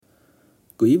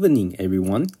Good evening,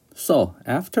 everyone. So,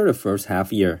 after the first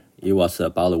half year, it was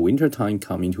about the winter time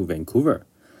coming to Vancouver.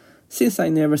 Since I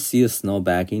never see the snow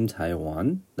back in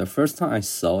Taiwan, the first time I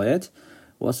saw it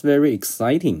was very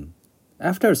exciting.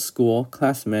 After school,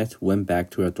 classmates went back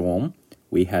to the dorm.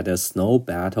 We had a snow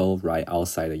battle right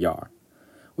outside the yard.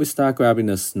 We started grabbing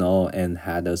the snow and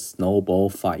had a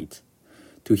snowball fight.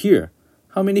 To hear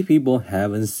how many people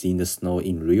haven't seen the snow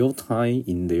in real time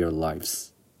in their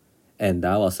lives. And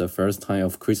that was the first time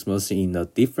of Christmas in a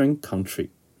different country.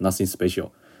 Nothing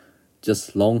special.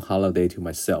 Just long holiday to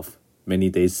myself. Many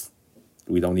days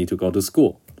we don't need to go to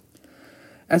school.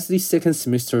 As the second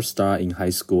semester starts in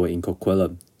high school in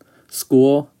Coquitlam,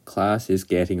 school class is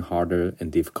getting harder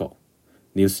and difficult.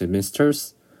 New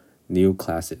semesters, new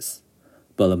classes.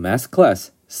 But the math class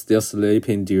still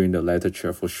sleeping during the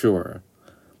literature for sure.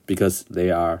 Because they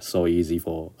are so easy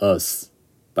for us.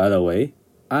 By the way,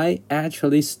 I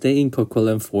actually stayed in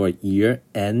Coquitlam for a year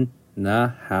and a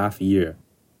half year.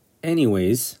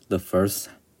 Anyways, the first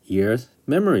year's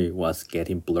memory was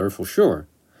getting blurred for sure.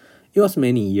 It was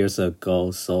many years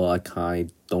ago, so I kind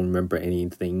of don't remember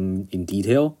anything in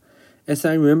detail. As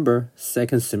I remember,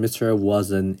 second semester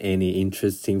wasn't any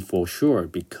interesting for sure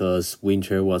because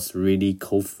winter was really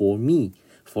cold for me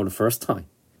for the first time.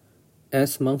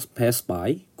 As months pass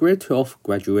by, grade 12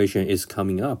 graduation is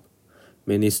coming up.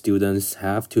 Many students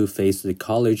have to face the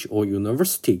college or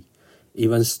university,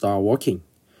 even start working.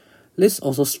 This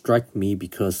also struck me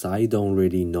because I don't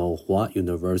really know what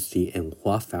university and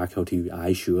what faculty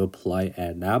I should apply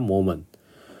at that moment.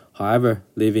 However,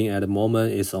 living at the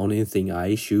moment is the only thing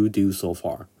I should do so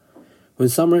far. When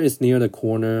summer is near the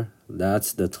corner,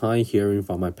 that's the time hearing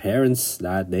from my parents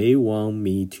that they want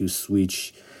me to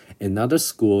switch another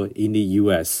school in the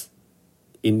US.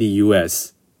 In the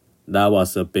US. That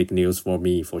was a big news for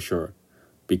me for sure,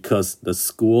 because the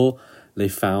school they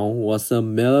found was a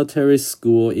military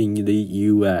school in the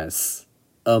US.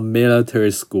 A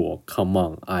military school, come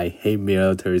on, I hate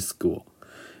military school.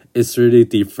 It's really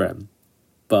different.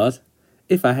 But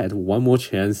if I had one more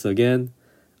chance again,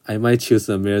 I might choose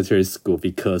a military school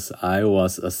because I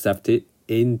was accepted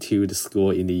into the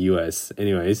school in the US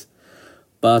anyways.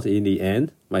 But in the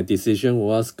end, my decision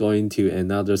was going to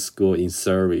another school in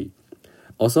Surrey.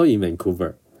 Also in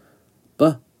Vancouver,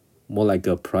 but more like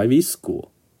a private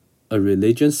school, a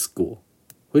religion school,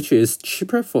 which is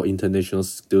cheaper for international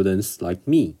students like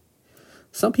me.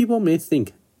 Some people may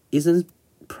think, isn't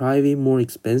private more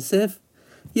expensive?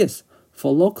 Yes,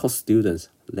 for local students,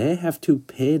 they have to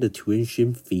pay the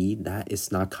tuition fee that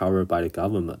is not covered by the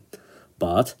government.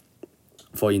 But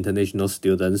for international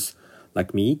students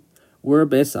like me, we're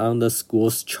based on the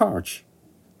school's charge.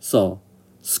 So,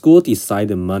 school decide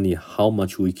the money how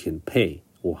much we can pay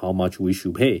or how much we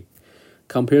should pay.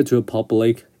 Compared to the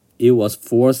public, it was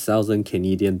 4,000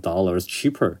 Canadian dollars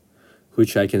cheaper,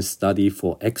 which I can study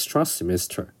for extra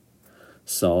semester.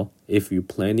 So, if you're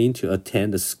planning to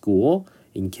attend a school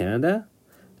in Canada,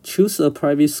 choose a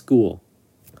private school.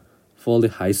 For the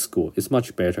high school, it's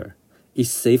much better. It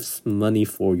saves money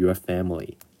for your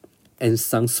family. And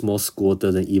some small school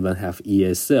doesn't even have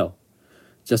ESL.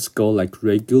 Just go like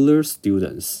regular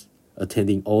students,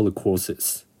 attending all the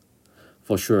courses.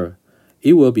 For sure,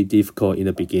 it will be difficult in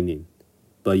the beginning,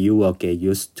 but you will get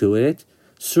used to it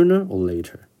sooner or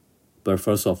later. But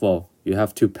first of all, you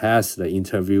have to pass the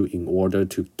interview in order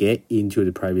to get into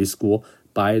the private school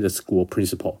by the school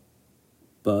principal.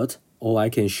 But all I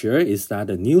can share is that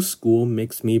the new school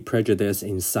makes me prejudiced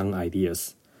in some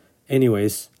ideas.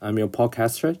 Anyways, I'm your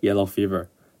podcaster, Yellow Fever.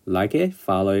 Like it,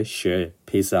 follow it, share it.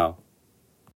 Peace out.